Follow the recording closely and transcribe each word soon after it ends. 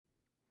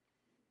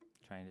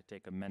trying to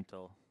take a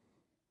mental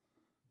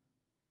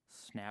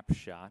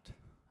snapshot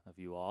of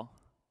you all.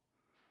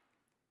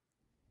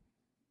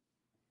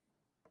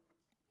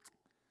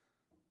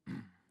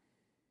 I'm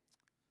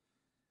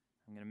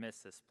going to miss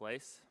this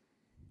place.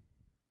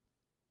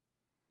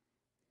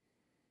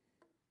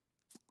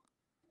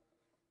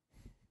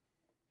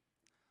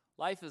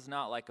 Life is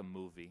not like a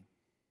movie.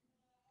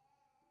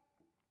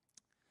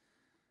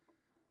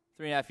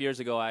 3.5 years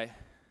ago, I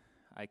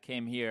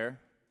came here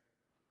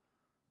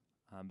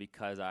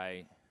because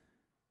I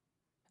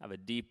have a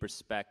deep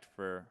respect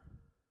for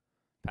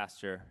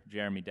Pastor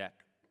Jeremy Deck.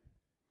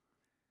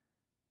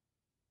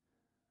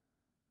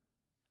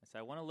 I said,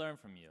 I want to learn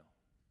from you.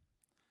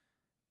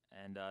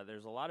 And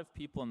there's a lot of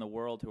people in the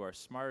world who are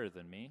smarter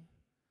than me,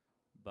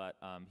 but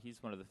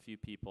he's one of the few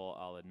people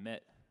I'll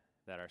admit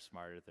that are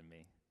smarter than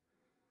me.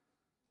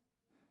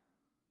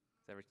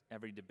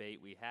 Every debate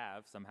we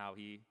have, somehow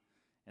he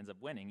ends up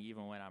winning,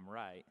 even when I'm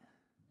right.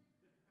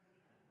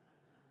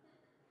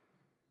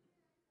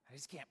 I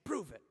just can't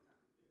prove it.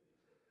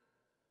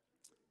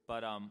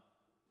 But one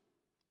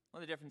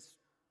of the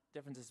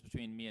differences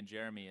between me and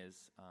Jeremy is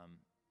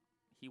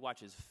he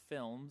watches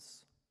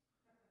films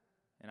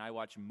and I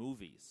watch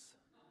movies.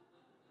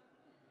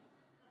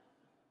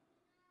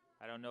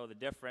 I don't know the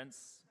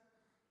difference,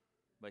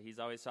 but he's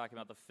always talking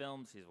about the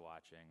films he's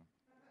watching.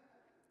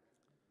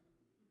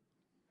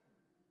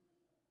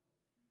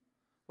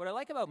 What I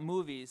like about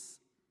movies,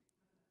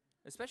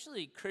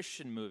 especially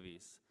Christian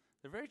movies,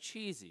 they're very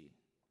cheesy,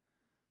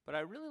 but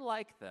I really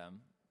like them.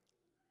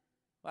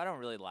 Well, I don't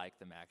really like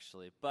them,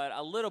 actually, but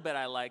a little bit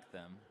I like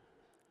them.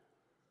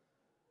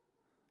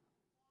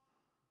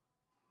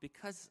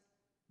 Because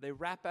they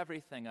wrap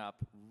everything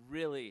up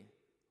really,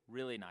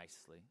 really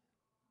nicely.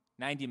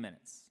 90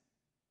 minutes.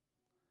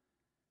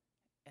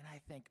 And I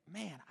think,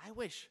 man, I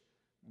wish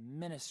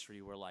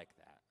ministry were like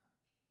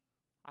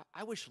that.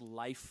 I wish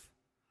life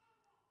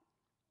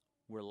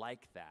were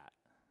like that.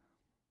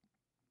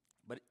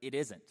 But it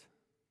isn't.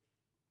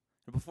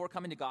 Before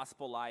coming to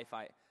Gospel Life,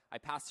 I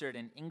pastored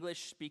an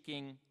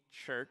English-speaking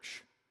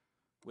church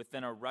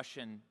within a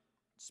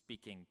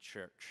Russian-speaking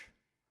church.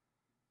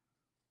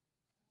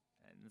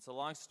 And it's a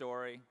long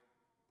story.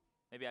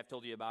 Maybe I've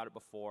told you about it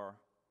before,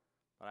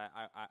 but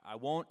I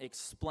won't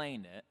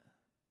explain it.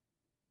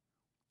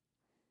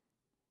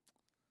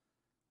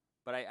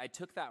 But I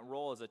took that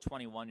role as a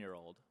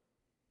 21-year-old.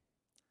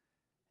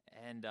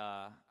 And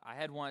I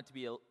had wanted to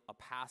be a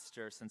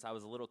pastor since I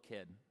was a little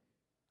kid.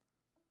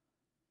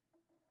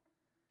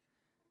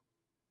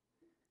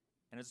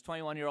 And as a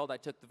 21-year-old, I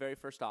took the very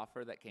first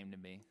offer that came to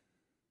me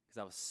because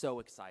I was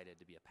so excited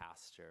to be a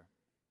pastor.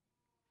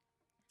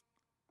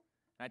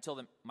 And I told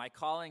them, my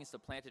calling is to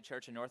plant a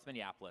church in North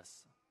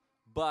Minneapolis,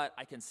 but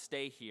I can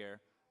stay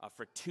here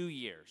for 2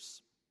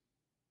 years.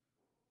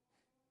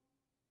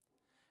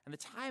 And the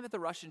time at the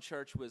Russian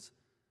church was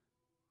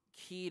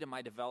key to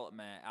my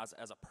development as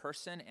a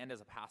person and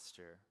as a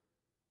pastor.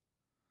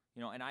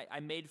 You know, and I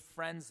made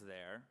friends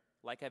there,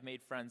 like I've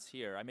made friends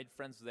here. I made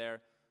friends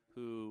there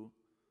who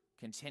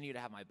continue to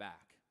have my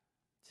back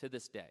to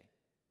this day,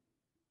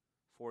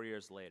 4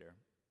 years later.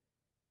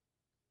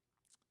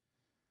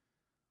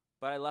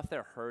 But I left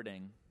there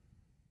hurting,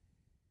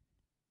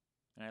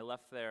 and I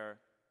left there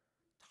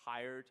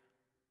tired,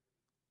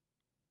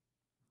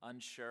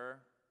 unsure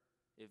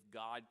if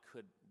God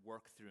could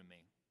work through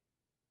me.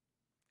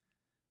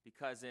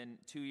 Because in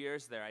 2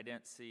 years there, I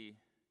didn't see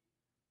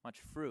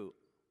much fruit.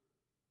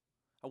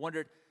 I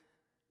wondered,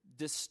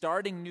 does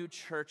starting new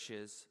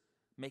churches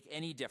make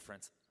any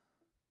difference?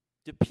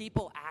 Do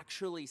people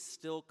actually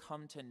still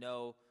come to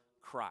know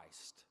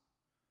Christ?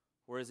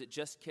 Or is it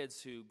just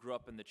kids who grew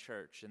up in the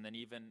church and then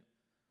even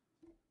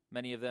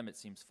many of them, it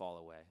seems, fall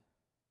away?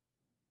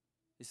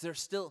 Is there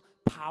still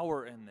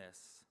power in this?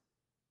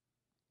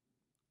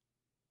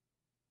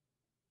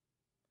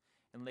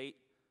 In late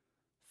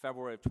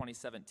February of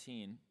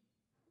 2017,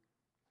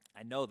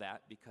 I know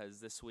that because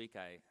this week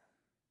I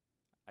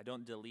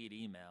don't delete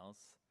emails.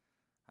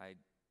 I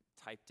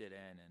typed it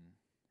in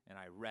and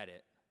I read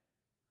it.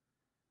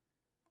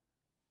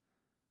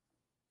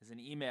 It's an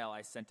email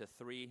I sent to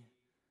 3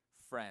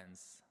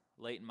 friends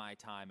late in my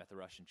time at the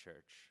Russian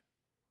church.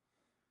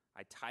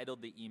 I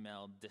titled the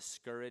email,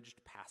 Discouraged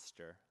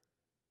Pastor.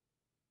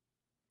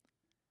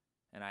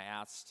 And I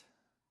asked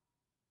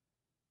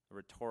a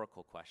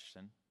rhetorical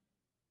question.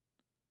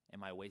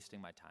 Am I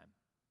wasting my time?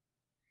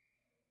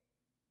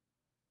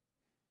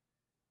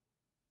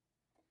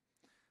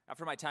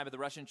 After my time at the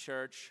Russian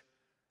church,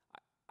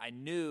 I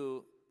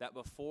knew that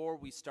before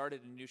we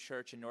started a new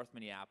church in North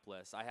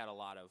Minneapolis, I had a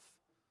lot of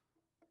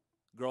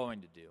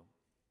growing to do.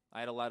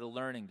 I had a lot of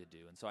learning to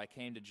do. And so I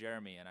came to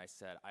Jeremy and I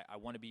said, I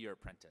want to be your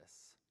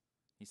apprentice.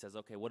 He says,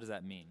 okay, what does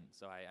that mean?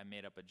 So I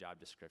made up a job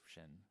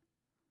description.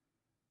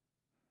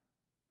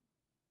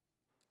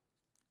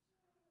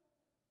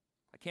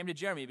 I came to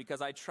Jeremy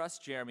because I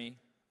trust Jeremy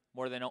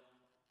more than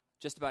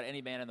just about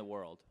any man in the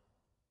world.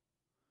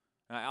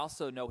 And I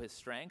also know his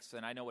strengths,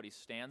 and I know what he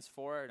stands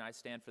for, and I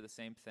stand for the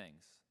same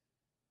things.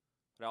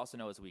 But I also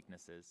know his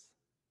weaknesses.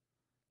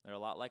 They're a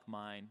lot like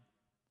mine,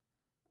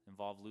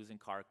 involve losing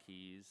car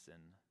keys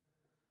and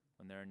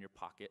when they're in your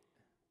pocket.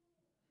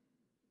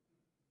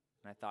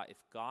 And I thought, if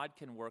God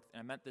can work,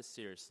 and I meant this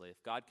seriously,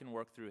 if God can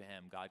work through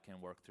him, God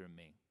can work through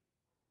me.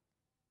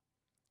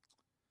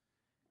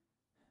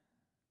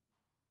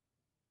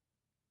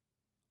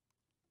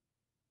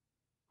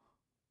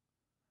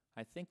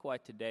 I think why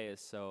today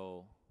is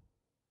so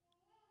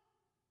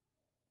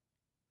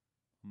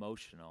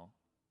emotional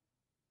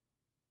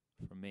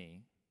for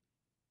me,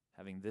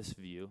 having this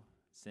view,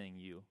 seeing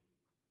you,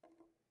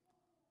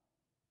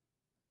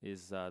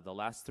 is the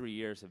last 3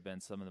 years have been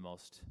some of the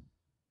most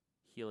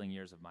healing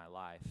years of my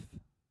life.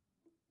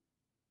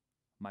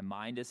 My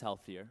mind is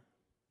healthier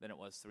than it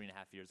was 3.5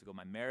 years ago.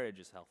 My marriage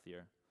is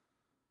healthier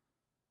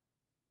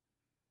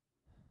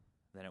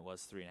than it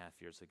was 3.5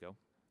 years ago.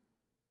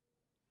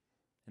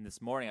 And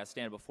this morning I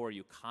stand before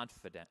you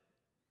confident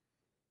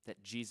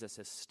that Jesus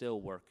is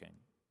still working,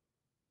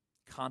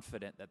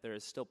 confident that there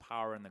is still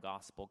power in the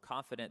gospel,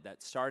 confident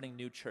that starting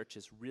new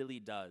churches really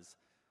does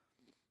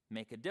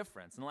make a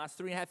difference. In the last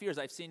 3.5 years,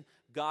 I've seen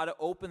God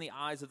open the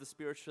eyes of the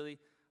spiritually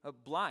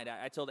blind.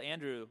 I told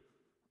Andrew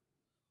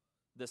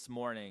this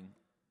morning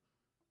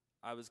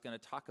I was going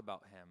to talk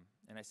about him,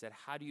 and I said,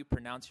 how do you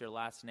pronounce your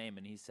last name?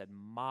 And he said,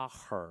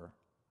 Maher,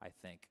 I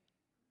think.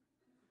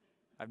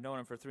 I've known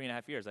him for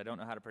 3.5 years. I don't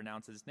know how to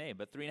pronounce his name,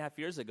 but 3.5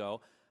 years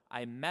ago,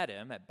 I met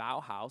him at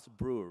Bauhaus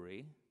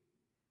Brewery,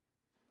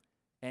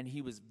 and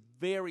he was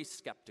very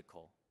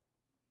skeptical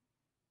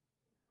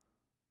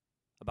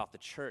about the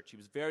church. He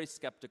was very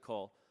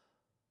skeptical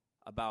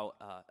about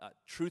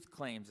truth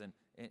claims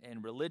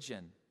and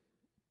religion.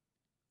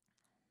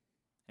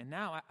 And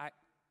now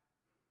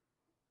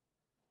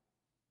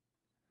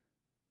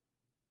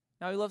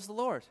now he loves the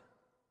Lord.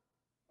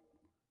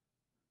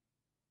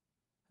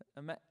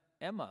 I met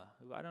Emma,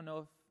 who I don't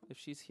know if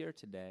she's here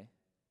today.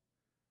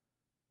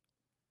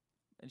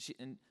 And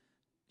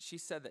she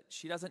said that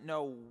she doesn't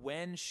know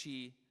when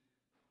she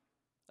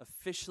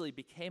officially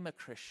became a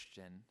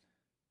Christian,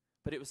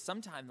 but it was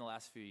sometime in the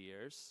last few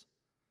years.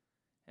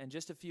 And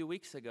just a few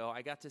weeks ago,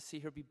 I got to see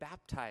her be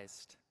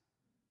baptized.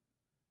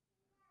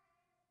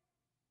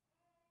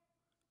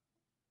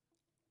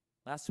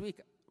 Last week,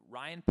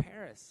 Ryan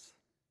Paris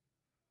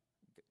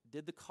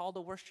did the call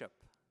to worship.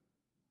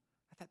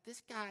 I thought,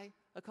 this guy,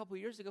 a couple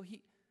years ago,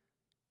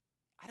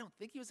 I don't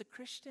think he was a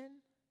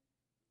Christian.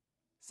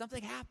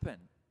 Something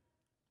happened.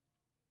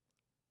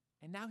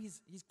 And now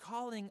he's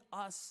calling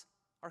us,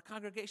 our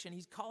congregation,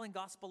 he's calling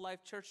Gospel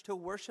Life Church to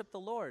worship the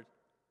Lord.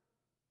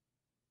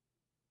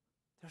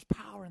 There's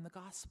power in the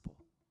gospel.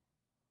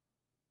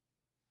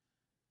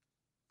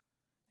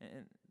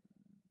 And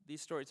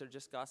these stories are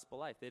just Gospel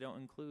Life. They don't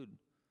include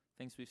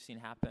things we've seen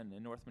happen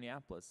in North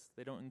Minneapolis.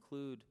 They don't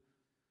include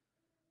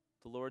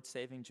the Lord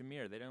saving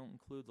Jameer. They don't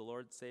include the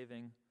Lord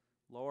saving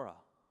Laura.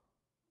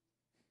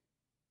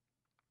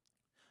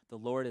 The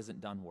Lord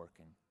isn't done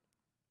working.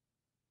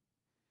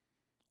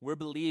 We're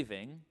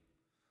believing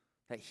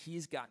that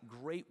he's got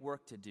great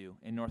work to do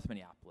in North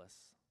Minneapolis.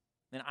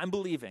 And I'm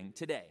believing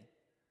today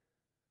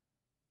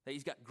that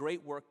he's got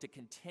great work to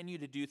continue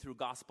to do through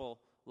Gospel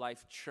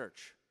Life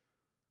Church.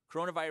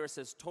 Coronavirus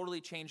has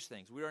totally changed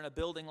things. We were in a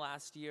building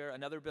last year,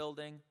 another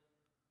building.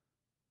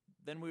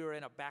 Then we were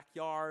in a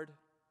backyard.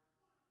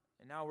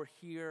 And now we're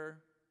here.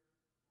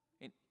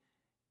 And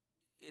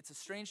it's a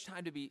strange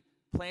time to be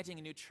planting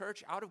a new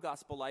church out of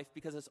Gospel Life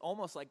because it's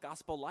almost like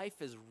Gospel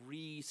Life is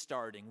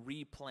restarting,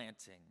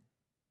 replanting.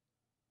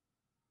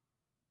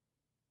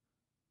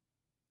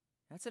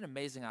 That's an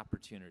amazing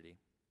opportunity.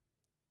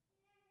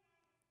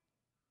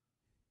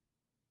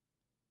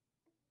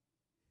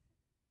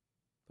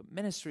 But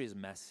ministry is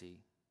messy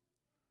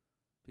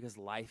because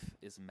life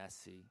is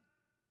messy.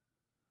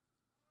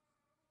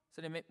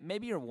 So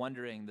maybe you're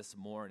wondering this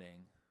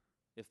morning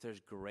if there's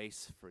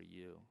grace for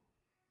you.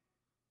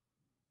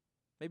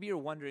 Maybe you're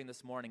wondering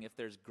this morning if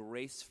there's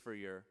grace for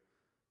your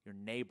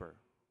neighbor.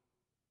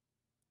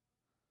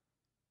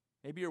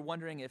 Maybe you're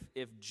wondering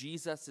if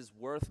Jesus is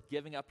worth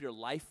giving up your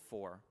life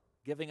for,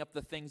 giving up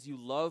the things you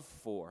love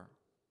for.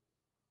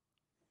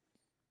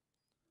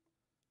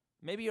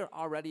 Maybe you're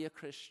already a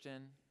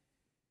Christian,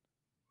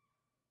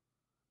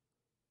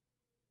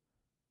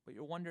 but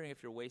you're wondering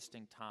if you're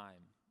wasting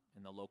time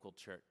in the local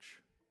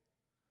church.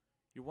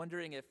 You're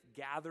wondering if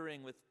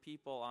gathering with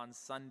people on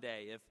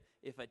Sunday,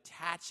 if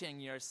attaching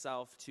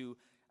yourself to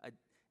a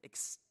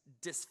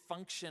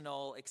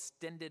dysfunctional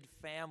extended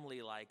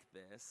family like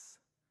this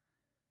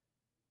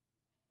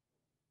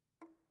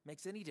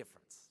makes any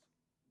difference.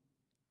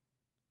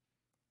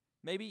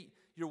 Maybe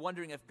you're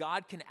wondering if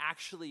God can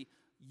actually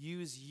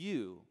use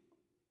you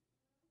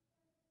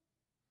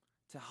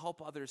to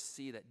help others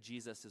see that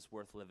Jesus is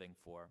worth living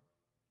for.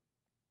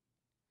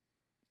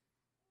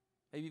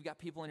 Maybe you've got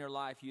people in your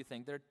life you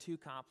think they're too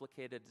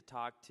complicated to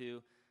talk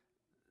to.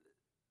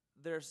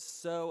 They're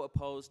so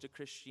opposed to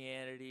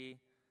Christianity.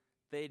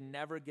 They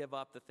never give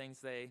up the things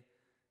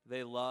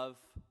they love.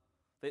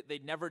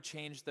 They never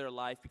change their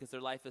life because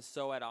their life is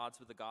so at odds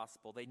with the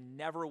gospel. They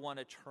never want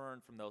to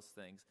turn from those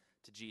things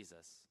to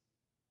Jesus.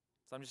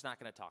 So I'm just not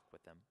going to talk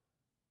with them.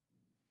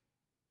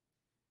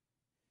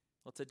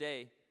 Well,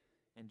 today,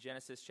 in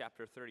Genesis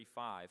chapter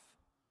 35,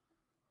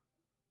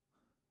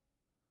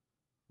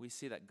 we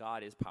see that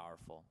God is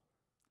powerful,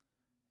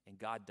 and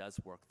God does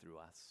work through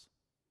us.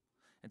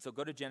 And so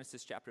go to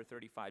Genesis chapter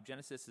 35.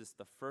 Genesis is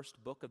the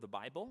first book of the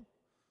Bible.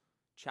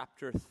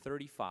 Chapter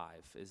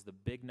 35 is the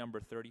big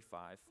number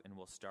 35, and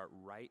we'll start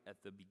right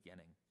at the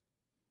beginning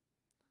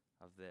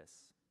of this.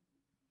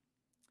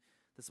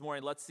 This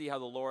morning, let's see how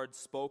the Lord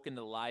spoke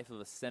into the life of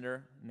a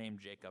sinner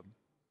named Jacob,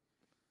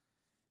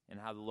 and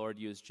how the Lord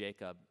used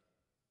Jacob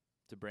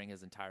to bring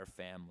his entire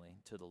family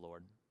to the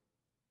Lord.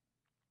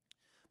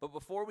 But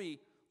before we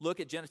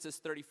look at Genesis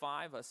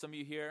 35, some of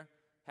you here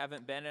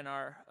haven't been in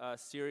our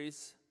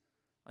series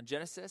on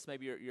Genesis.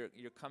 Maybe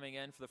you're coming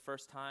in for the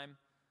first time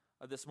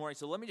this morning.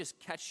 So let me just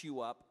catch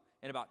you up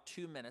in about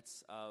 2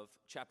 minutes of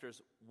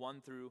chapters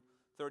 1 through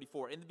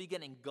 34. In the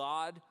beginning,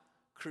 God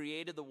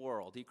created the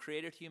world. He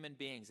created human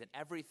beings, and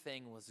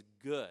everything was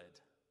good.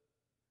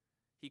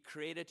 He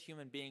created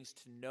human beings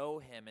to know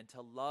him and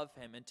to love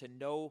him and to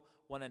know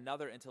one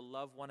another and to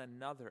love one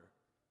another.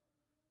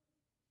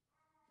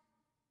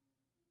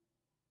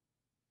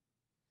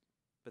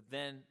 But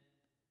then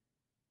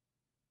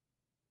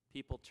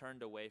people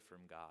turned away from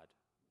God.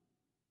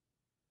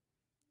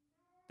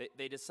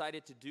 They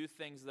decided to do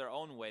things their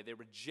own way. They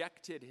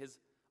rejected his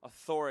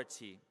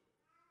authority.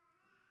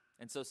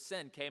 And so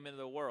sin came into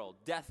the world.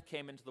 Death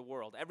came into the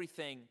world.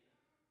 Everything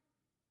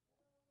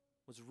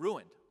was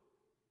ruined.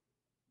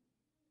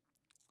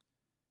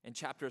 And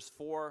chapters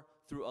 4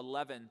 through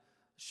 11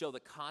 show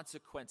the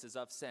consequences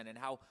of sin and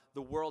how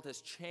the world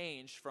has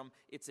changed from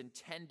its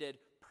intended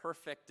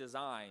perfect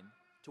design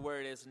to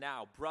where it is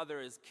now. Brother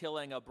is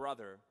killing a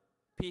brother.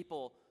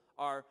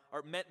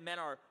 Men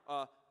are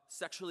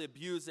sexually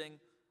abusing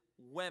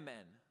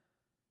women.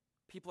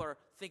 People are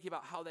thinking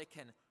about how they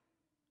can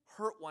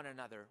hurt one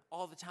another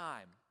all the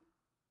time.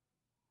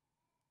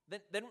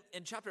 Then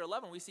in chapter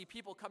 11, we see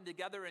people come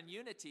together in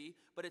unity,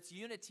 but it's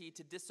unity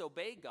to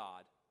disobey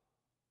God.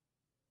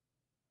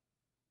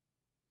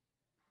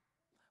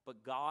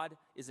 But God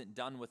isn't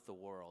done with the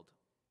world,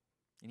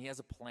 and he has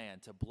a plan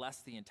to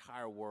bless the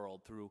entire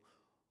world through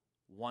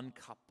one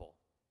couple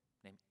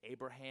named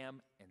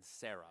Abraham and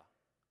Sarah.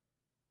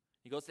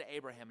 He goes to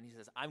Abraham and he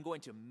says, I'm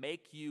going to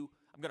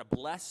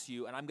bless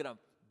you, and I'm going to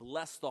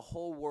bless the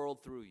whole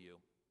world through you.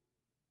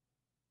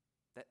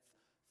 That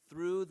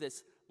through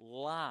this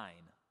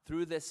line,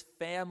 through this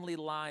family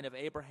line of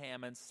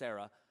Abraham and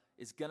Sarah,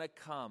 is going to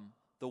come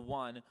the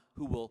one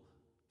who will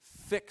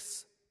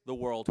fix the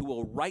world, who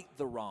will right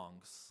the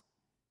wrongs.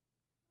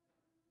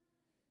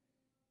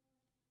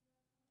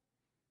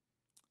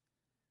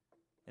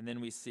 And then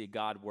we see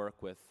God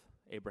work with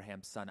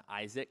Abraham's son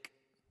Isaac,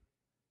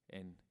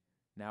 and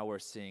now we're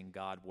seeing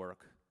God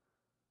work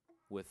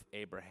with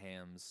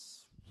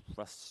Abraham's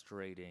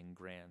frustrating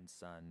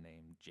grandson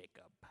named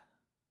Jacob.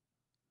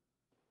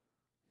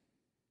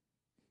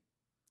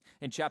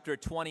 In chapter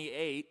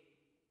 28,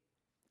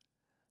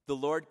 the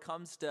Lord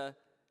comes to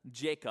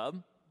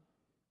Jacob,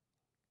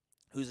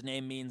 whose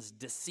name means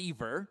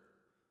deceiver.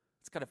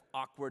 It's kind of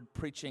awkward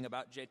preaching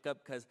about Jacob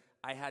because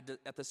I had to,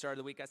 at the start of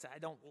the week, I said, I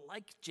don't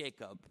like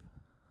Jacob.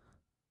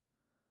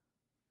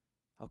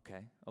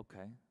 Okay.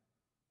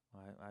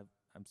 Well,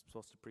 I'm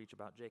supposed to preach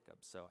about Jacob,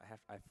 so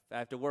I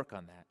have to work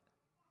on that.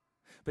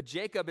 But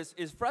Jacob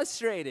is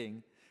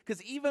frustrating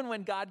because even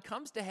when God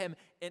comes to him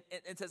and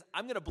says,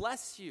 I'm going to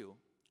bless you.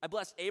 I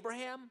blessed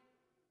Abraham.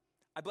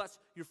 I blessed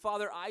your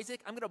father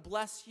Isaac. I'm going to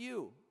bless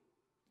you.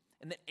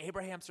 And then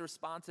Abraham's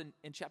response in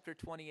chapter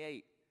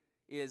 28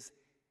 is,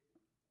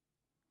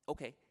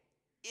 okay,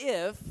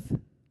 if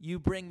you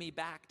bring me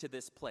back to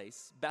this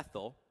place,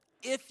 Bethel,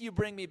 if you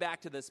bring me back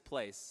to this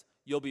place,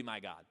 you'll be my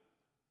God.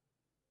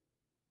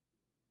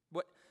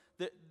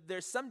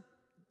 There's some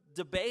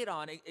debate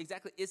on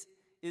exactly,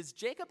 is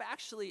Jacob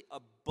actually a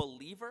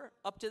believer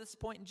up to this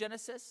point in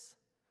Genesis?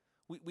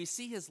 We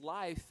see his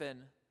life, and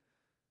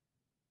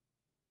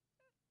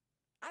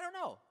I don't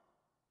know.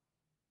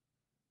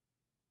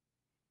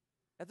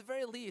 At the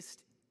very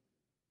least,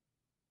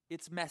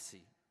 it's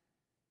messy.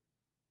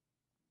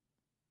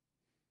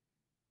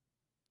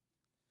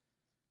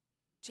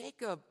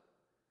 Jacob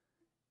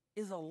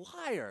is a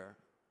liar.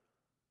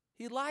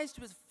 He lies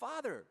to his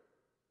father.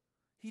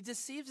 He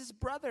deceives his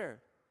brother.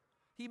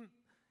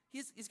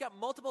 He's got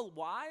multiple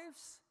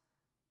wives.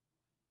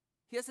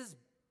 He has this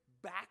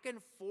back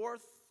and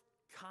forth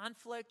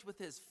conflict with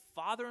his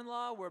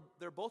father-in-law where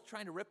they're both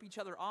trying to rip each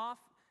other off.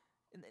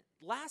 And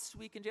last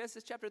week in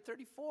Genesis chapter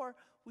 34,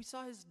 we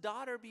saw his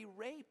daughter be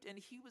raped, and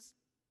he was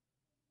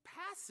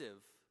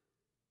passive.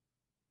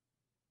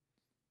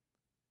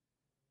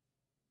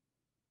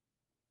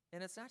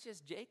 And it's not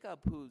just Jacob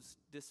who's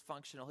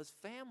dysfunctional. His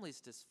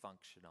family's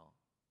dysfunctional.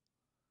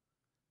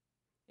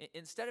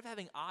 Instead of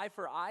having eye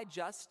for eye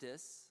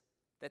justice,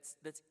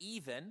 that's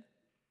even,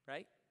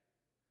 right?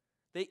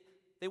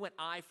 They went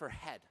eye for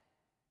head.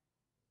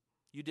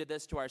 You did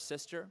this to our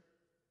sister,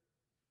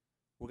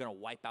 we're going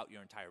to wipe out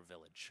your entire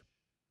village.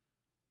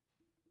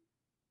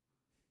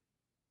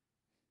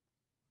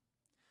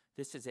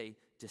 This is a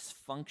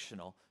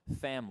dysfunctional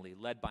family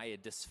led by a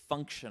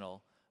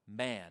dysfunctional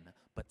man.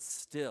 But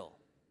still,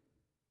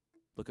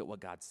 look at what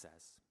God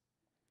says.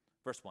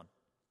 Verse 1.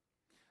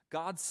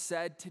 God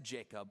said to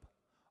Jacob,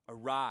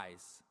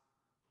 "Arise,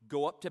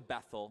 go up to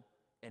Bethel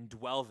and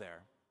dwell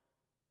there.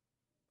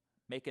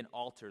 Make an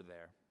altar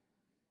there."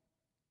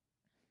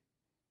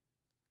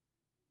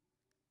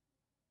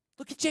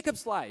 Look at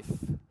Jacob's life.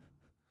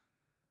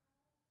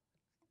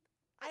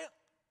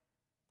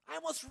 I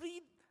almost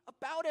read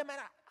about him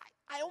and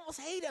I almost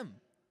hate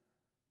him.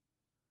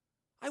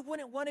 I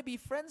wouldn't want to be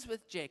friends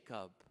with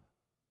Jacob.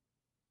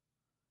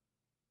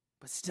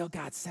 But still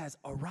God says,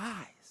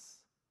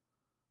 "Arise."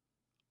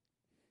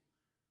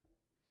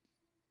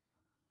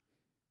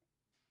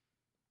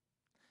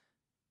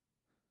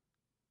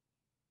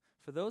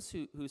 For those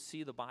who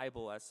see the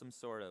Bible as some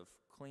sort of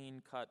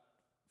clean-cut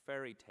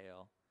fairy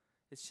tale,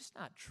 it's just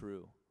not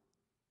true.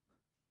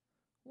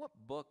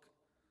 What book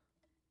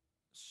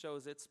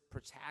shows its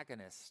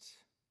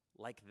protagonist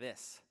like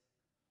this?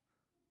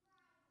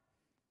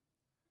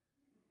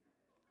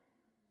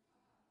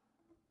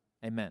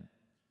 Amen.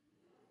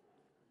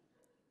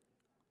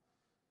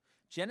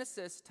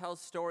 Genesis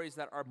tells stories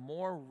that are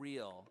more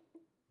real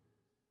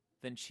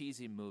than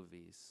cheesy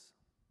movies.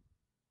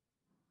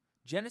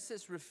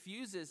 Genesis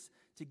refuses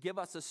to give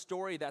us a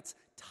story that's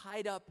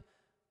tied up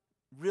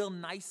real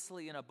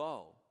nicely in a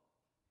bow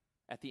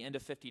at the end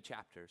of 50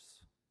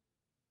 chapters.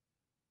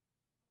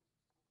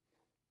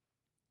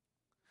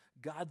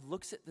 God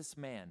looks at this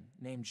man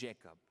named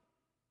Jacob.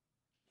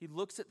 He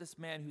looks at this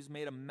man who's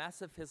made a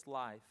mess of his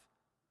life,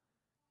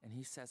 and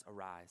he says,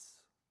 "Arise."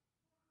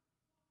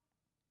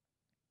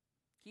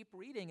 Keep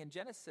reading in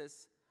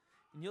Genesis,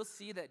 and you'll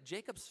see that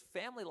Jacob's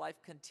family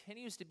life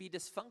continues to be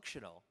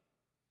dysfunctional.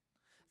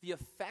 The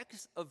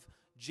effects of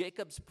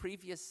Jacob's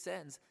previous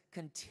sins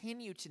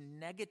continue to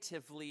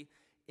negatively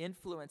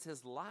influence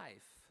his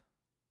life.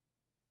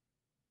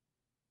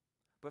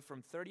 But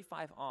from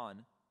 35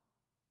 on,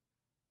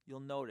 you'll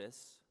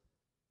notice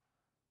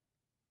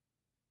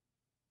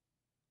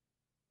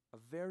a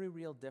very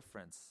real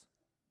difference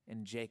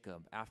in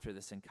Jacob after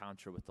this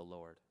encounter with the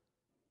Lord.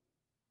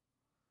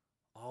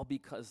 All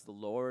because the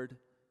Lord,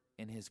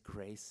 in his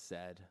grace,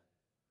 said,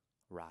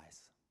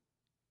 "Rise."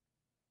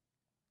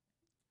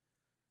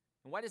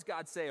 And why does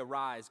God say,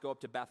 "Arise, go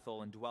up to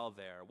Bethel and dwell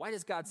there"? Why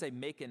does God say,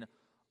 "Make an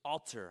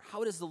altar"?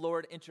 How does the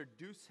Lord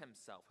introduce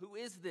himself? Who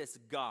is this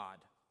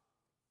God?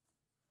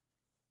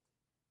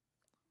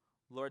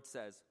 The Lord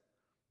says,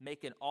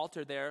 "Make an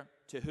altar there"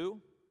 to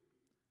who?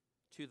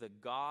 To the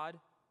God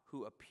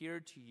who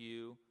appeared to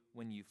you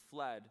when you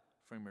fled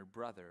from your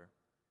brother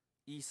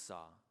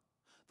Esau.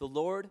 The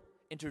Lord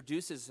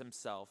introduces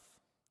himself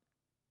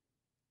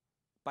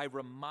by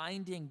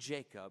reminding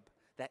Jacob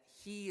that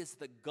he is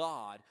the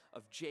God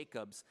of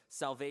Jacob's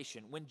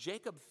salvation. When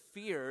Jacob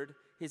feared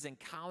his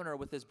encounter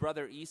with his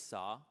brother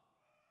Esau,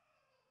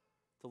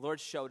 the Lord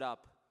showed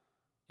up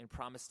and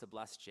promised to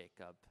bless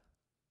Jacob.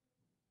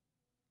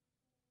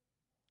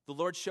 The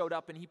Lord showed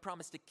up and he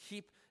promised to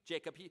keep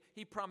Jacob.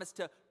 He promised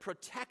to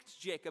protect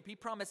Jacob. He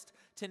promised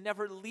to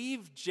never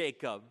leave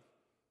Jacob.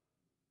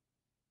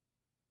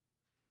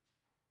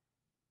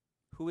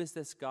 Who is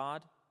this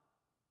God?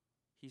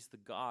 He's the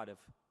God of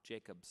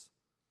Jacob's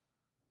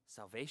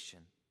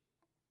salvation.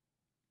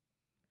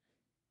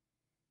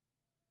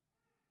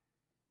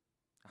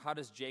 How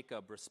does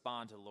Jacob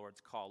respond to the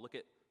Lord's call? Look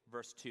at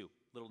verse 2,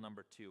 little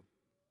number 2.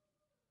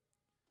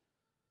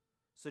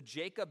 So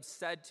Jacob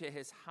said to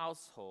his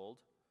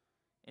household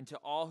and to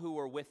all who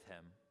were with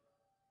him,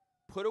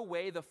 "Put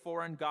away the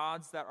foreign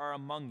gods that are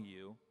among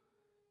you,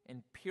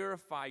 and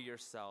purify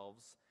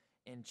yourselves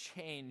and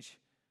change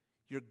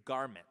your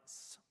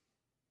garments."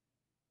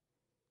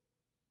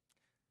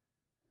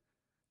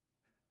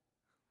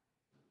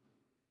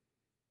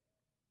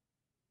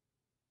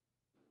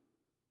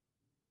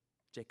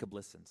 Jacob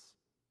listens.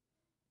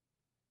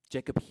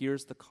 Jacob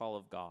hears the call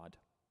of God.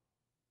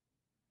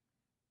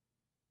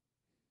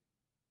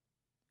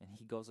 And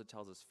he goes and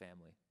tells his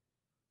family,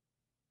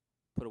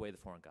 "Put away the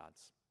foreign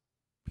gods.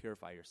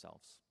 Purify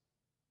yourselves."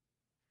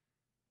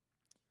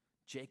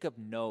 Jacob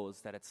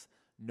knows that it's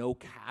no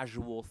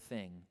casual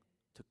thing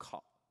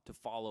to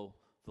follow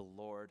the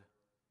Lord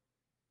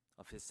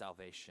of his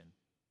salvation.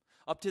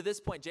 Up to this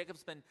point,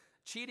 Jacob's been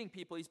cheating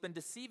people. He's been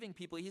deceiving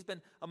people. He's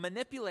been a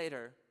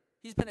manipulator.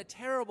 He's been a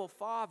terrible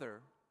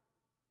father.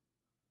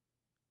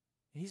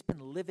 He's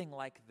been living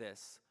like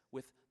this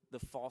with the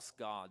false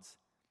gods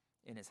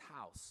in his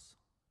house.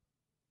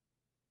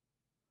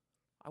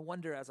 I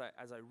wonder, as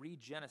I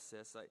read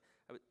Genesis,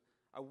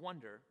 I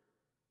wonder,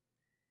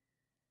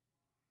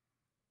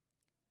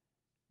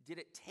 did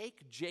it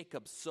take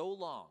Jacob so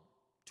long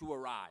to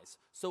arise,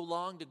 so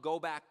long to go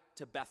back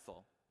to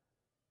Bethel,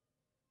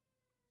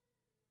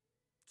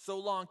 so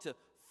long to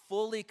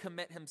fully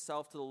commit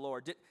himself to the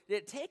Lord? Did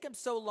it take him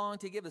so long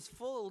to give his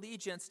full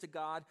allegiance to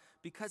God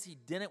because he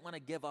didn't want to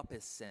give up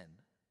his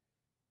sin?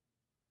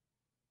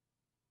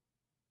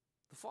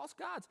 The false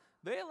gods,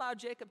 they allowed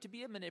Jacob to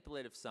be a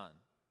manipulative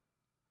son.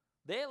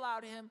 They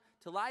allowed him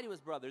to lie to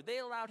his brother. They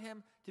allowed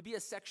him to be a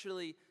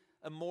sexually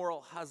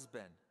immoral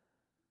husband.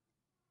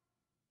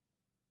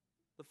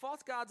 The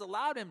false gods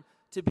allowed him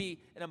to be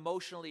an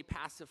emotionally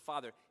passive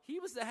father. He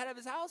was the head of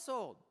his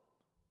household.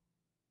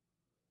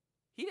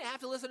 He didn't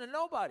have to listen to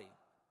nobody.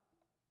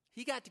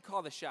 He got to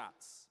call the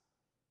shots.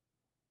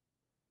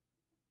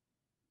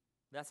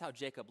 That's how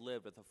Jacob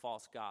lived, with the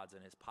false gods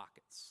in his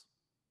pockets.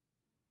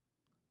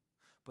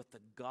 But the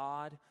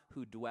God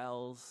who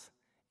dwells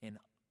in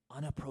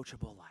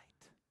unapproachable light,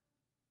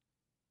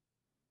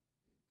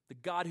 the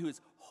God who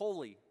is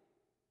holy,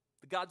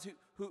 the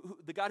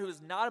God who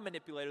is not a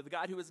manipulator, the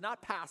God who is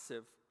not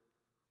passive,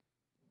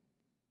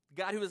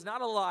 the God who is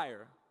not a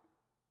liar,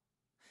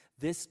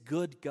 this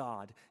good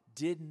God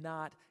did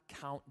not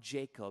count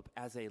Jacob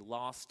as a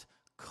lost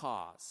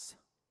cause.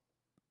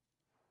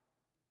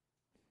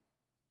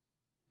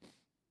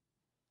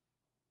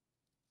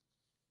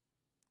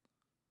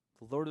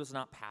 The Lord was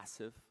not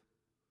passive.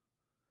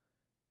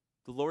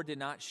 The Lord did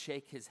not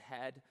shake his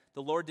head.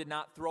 The Lord did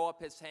not throw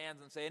up his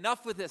hands and say,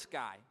 enough with this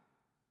guy.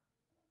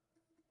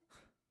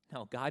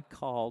 No, God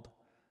called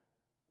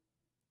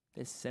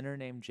this sinner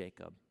named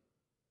Jacob.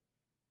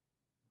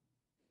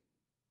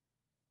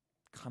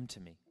 Come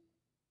to me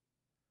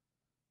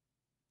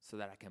so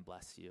that I can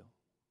bless you.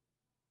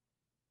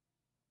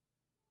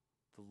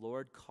 The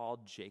Lord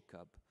called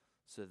Jacob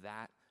so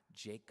that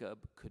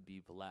Jacob could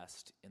be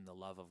blessed in the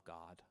love of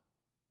God.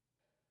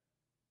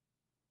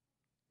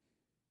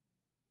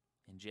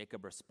 And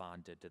Jacob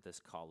responded to this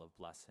call of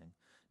blessing.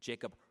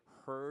 Jacob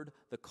heard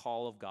the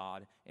call of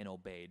God and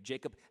obeyed.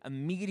 Jacob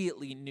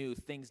immediately knew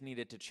things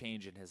needed to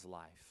change in his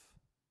life.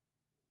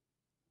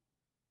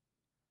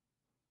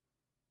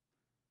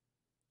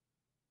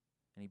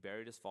 And he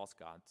buried his false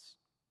gods.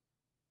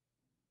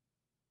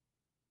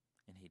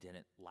 And he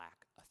didn't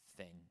lack a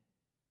thing,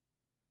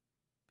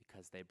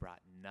 because they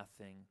brought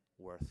nothing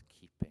worth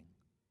keeping.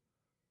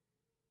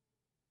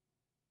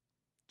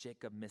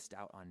 Jacob missed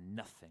out on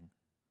nothing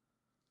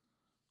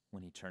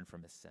when he turned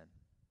from his sin.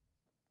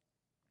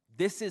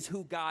 This is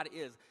who God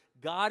is.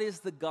 God is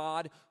the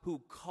God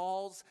who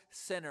calls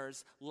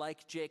sinners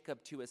like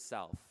Jacob to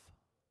himself.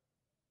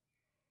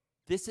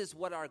 This is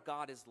what our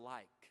God is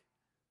like.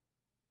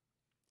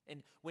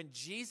 And when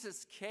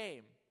Jesus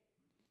came,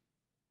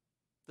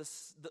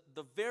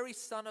 the very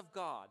Son of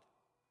God,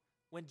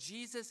 when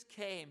Jesus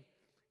came,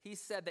 he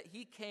said that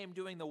he came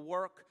doing the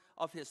work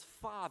of his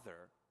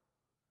Father.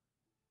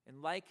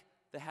 And like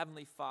the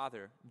Heavenly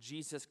Father,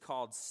 Jesus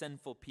called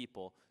sinful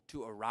people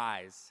to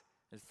arise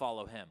and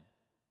follow him.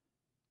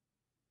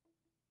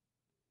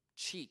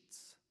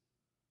 Cheats,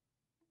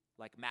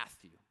 like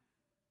Matthew.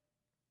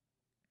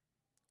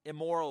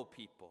 Immoral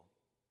people,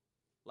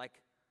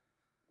 like,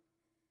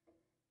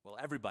 well,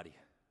 everybody.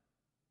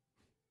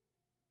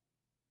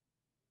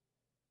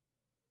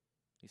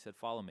 He said,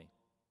 follow me.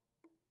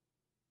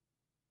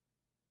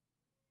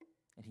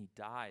 And he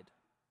died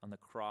on the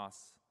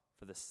cross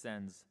for the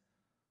sins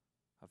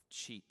of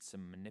cheats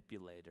and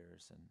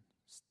manipulators and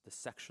the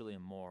sexually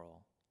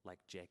immoral, like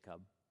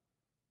Jacob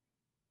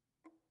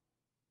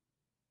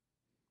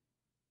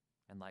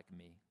and like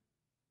me.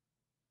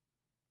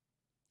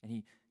 And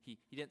he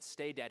didn't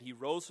stay dead. He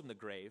rose from the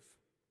grave,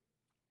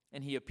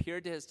 and he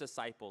appeared to his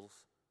disciples.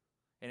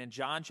 And in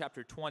John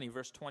chapter 20,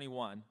 verse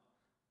 21,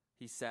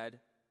 he said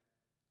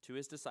to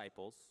his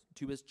disciples,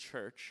 to his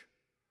church,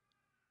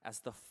 as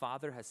the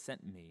Father has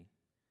sent me,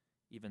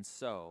 even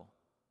so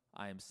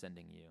I am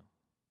sending you.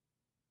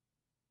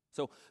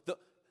 So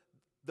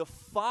the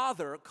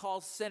Father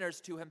calls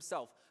sinners to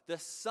himself. The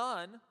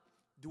Son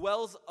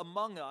dwells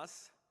among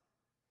us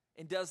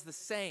and does the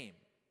same.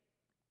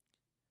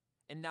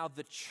 And now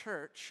the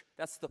church,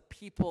 that's the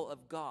people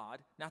of God,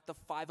 not the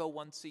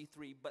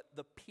 501c3, but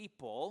the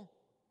people.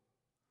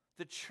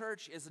 The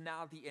church is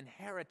now the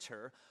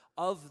inheritor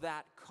of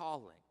that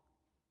calling.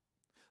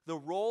 The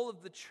role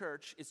of the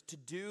church is to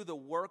do the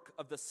work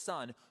of the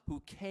Son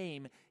who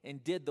came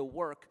and did the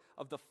work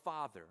of the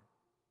Father.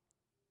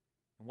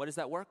 And what is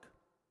that work?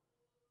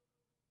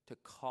 To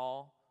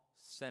call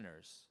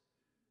sinners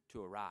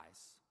to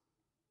arise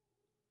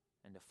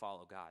and to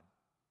follow God.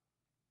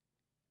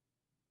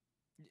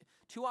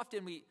 Too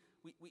often we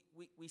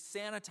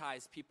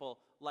sanitize people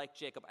like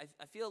Jacob.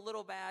 I feel a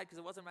little bad because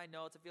it wasn't my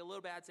notes. I feel a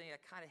little bad saying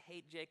I kind of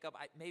hate Jacob.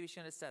 I maybe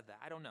shouldn't have said that.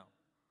 I don't know.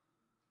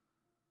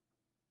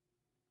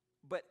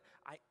 But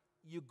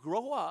you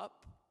grow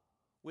up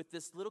with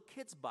this little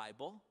kid's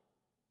Bible,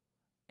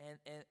 and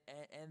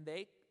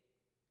they,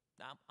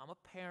 I'm a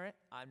parent.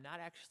 I'm not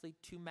actually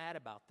too mad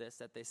about this,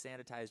 that they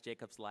sanitize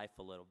Jacob's life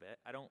a little bit.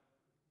 Never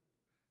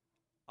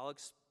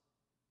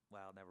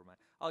mind.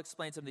 I'll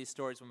explain some of these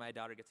stories when my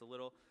daughter gets a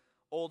little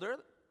older.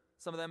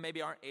 Some of them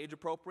maybe aren't age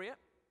appropriate.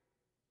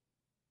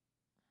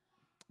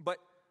 But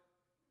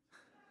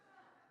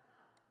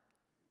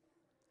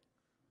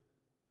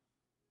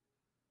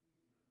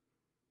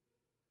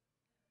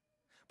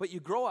you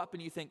grow up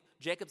and you think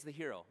Jacob's the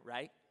hero,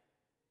 right?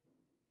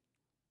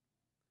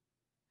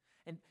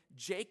 And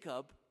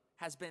Jacob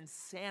has been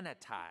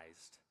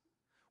sanitized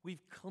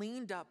We've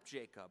cleaned up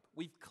Jacob.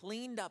 We've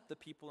cleaned up the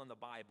people in the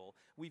Bible.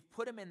 We've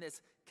put him in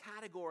this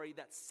category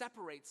that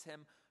separates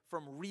him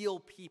from real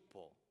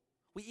people.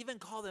 We even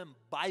call them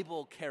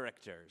Bible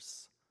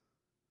characters.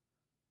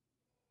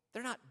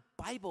 They're not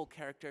Bible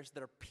characters,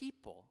 they're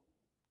people.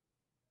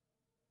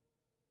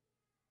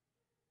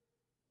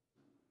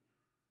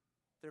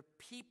 They're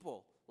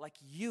people like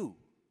you.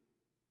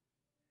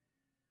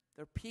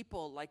 They're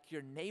people like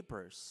your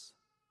neighbors.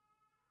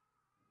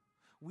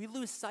 We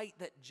lose sight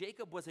that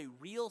Jacob was a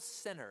real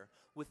sinner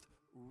with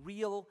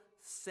real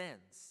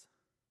sins.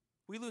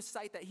 We lose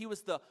sight that he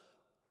was the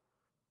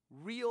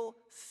real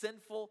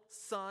sinful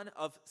son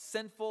of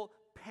sinful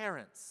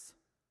parents,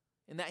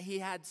 and that he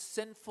had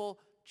sinful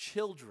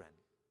children.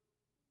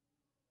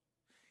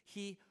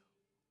 He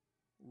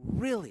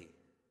really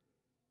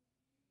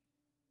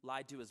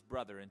lied to his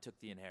brother and took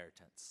the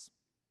inheritance.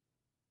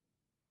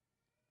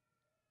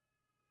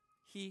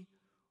 He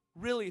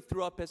really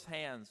threw up his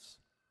hands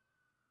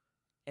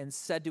and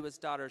said to his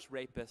daughter's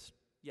rapist,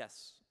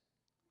 yes,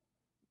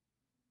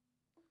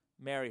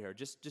 marry her.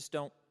 Just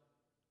don't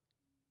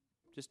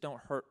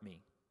hurt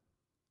me.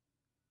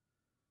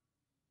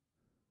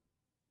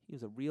 He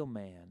was a real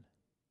man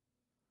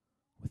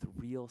with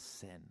real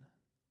sin.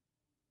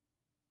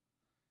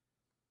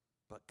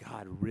 But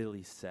God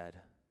really said,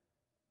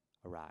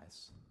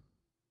 arise.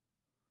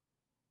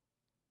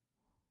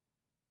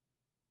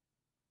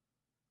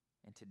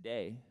 And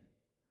today,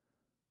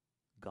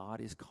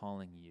 God is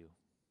calling you.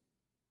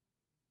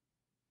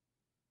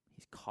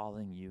 He's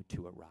calling you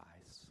to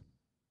arise.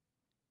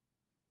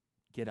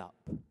 Get up.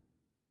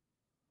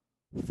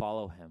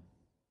 Follow him.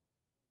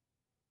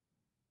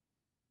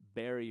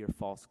 Bury your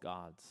false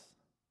gods.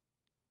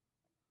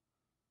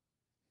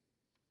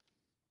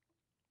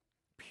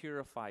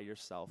 Purify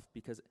yourself,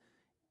 because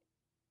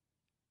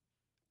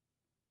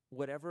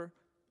whatever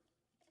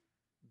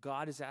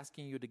God is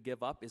asking you to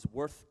give up is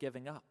worth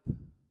giving up.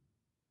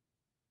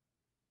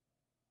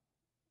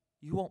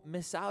 You won't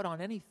miss out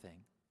on anything.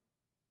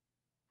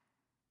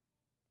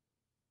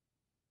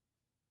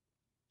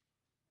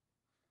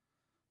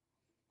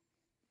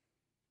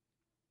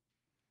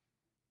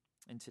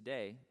 And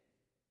today,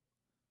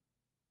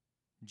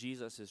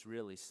 Jesus is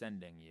really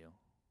sending you.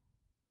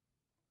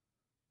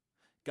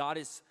 God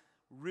is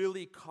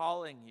really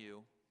calling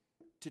you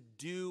to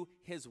do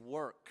his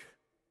work.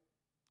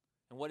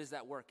 And what is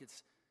that work?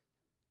 It's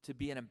to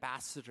be an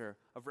ambassador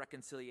of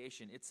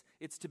reconciliation.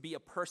 It's to be a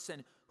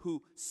person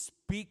who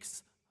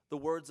speaks the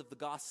words of the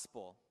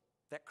gospel,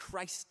 that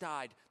Christ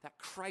died, that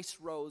Christ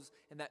rose,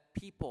 and that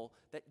people,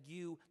 that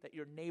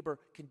your neighbor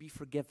can be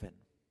forgiven.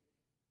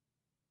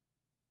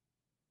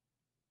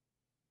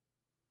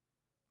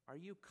 Are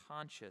you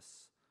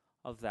conscious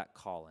of that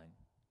calling?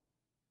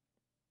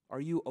 Are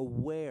you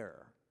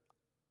aware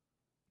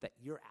that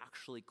you're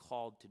actually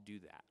called to do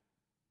that?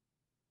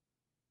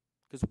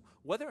 Because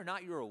whether or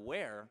not you're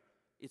aware,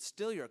 it's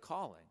still your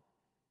calling.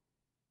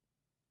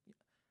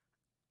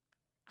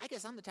 I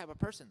guess I'm the type of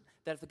person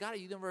that if the God of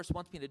the universe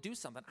wants me to do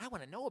something, I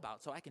want to know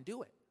about so I can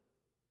do it.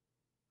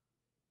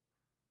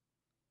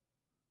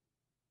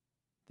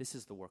 This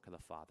is the work of the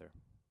Father.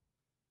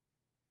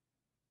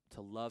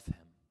 To love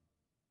him,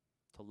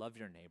 to love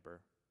your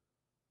neighbor,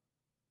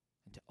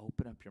 and to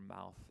open up your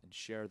mouth and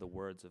share the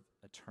words of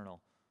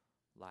eternal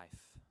life.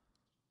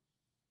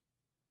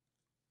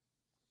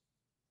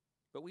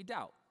 But we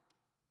doubt.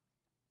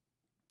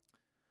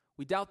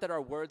 We doubt that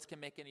our words can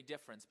make any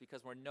difference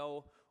because we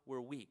know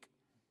we're weak.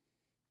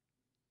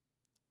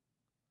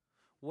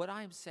 What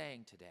I'm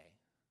saying today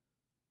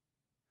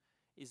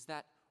is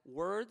that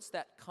words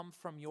that come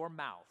from your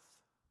mouth,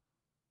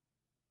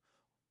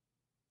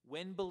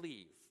 when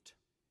believed,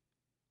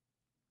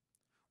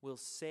 will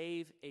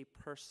save a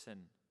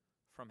person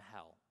from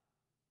hell.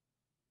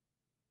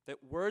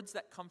 That words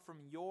that come from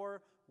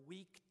your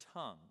weak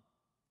tongue,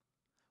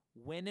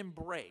 when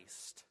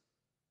embraced,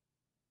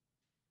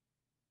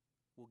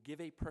 will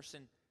give a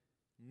person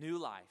new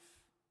life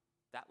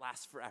that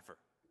lasts forever.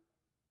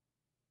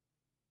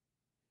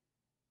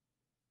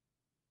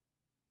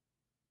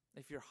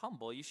 If you're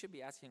humble, you should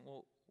be asking,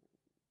 well,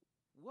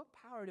 what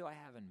power do I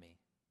have in me?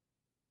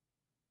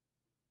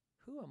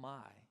 Who am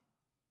I?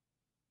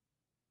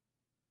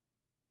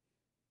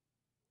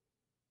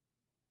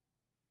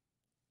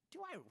 Do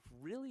I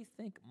really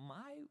think what?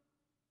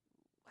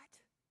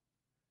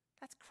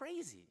 That's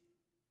crazy.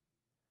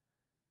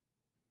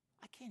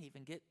 I can't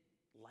even get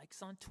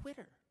likes on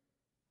Twitter.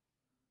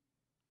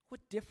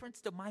 What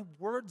difference do my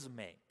words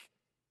make?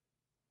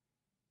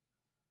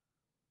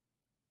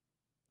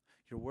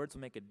 Your words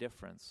will make a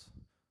difference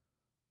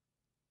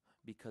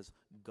because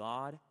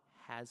God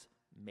has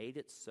made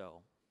it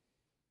so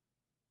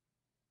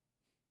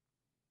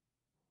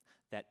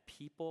that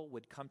people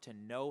would come to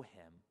know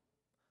him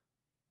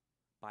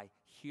by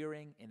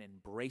hearing and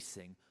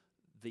embracing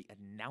the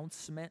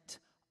announcement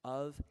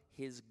of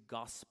his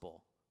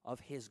gospel, of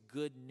his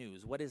good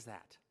news. What is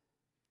that?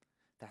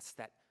 That's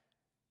that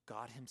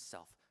God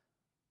himself,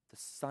 the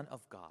Son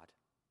of God,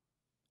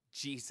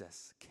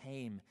 Jesus,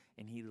 came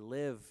and he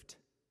lived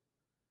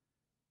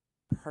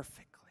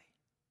perfectly.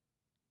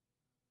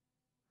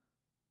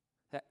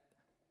 That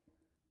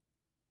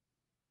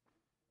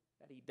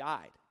he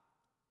died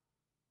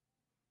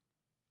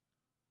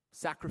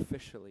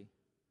sacrificially,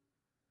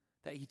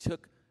 that he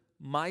took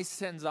my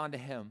sins onto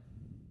him,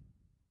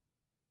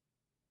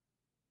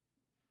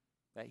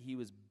 that he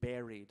was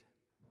buried,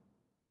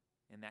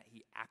 and that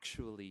he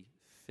actually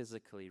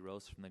physically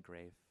rose from the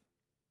grave,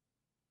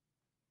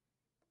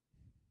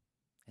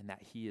 and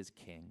that he is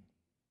king.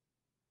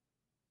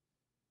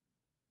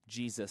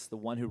 Jesus, the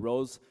one who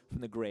rose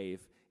from the grave,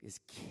 is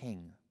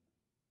king.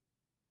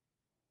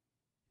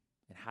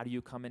 And how do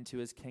you come into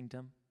his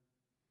kingdom?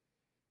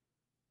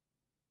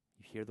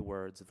 You hear the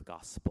words of the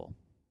gospel,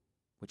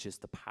 which is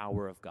the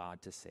power of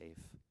God to save.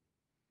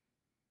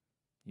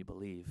 You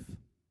believe,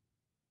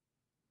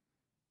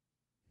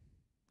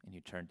 and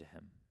you turn to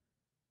him.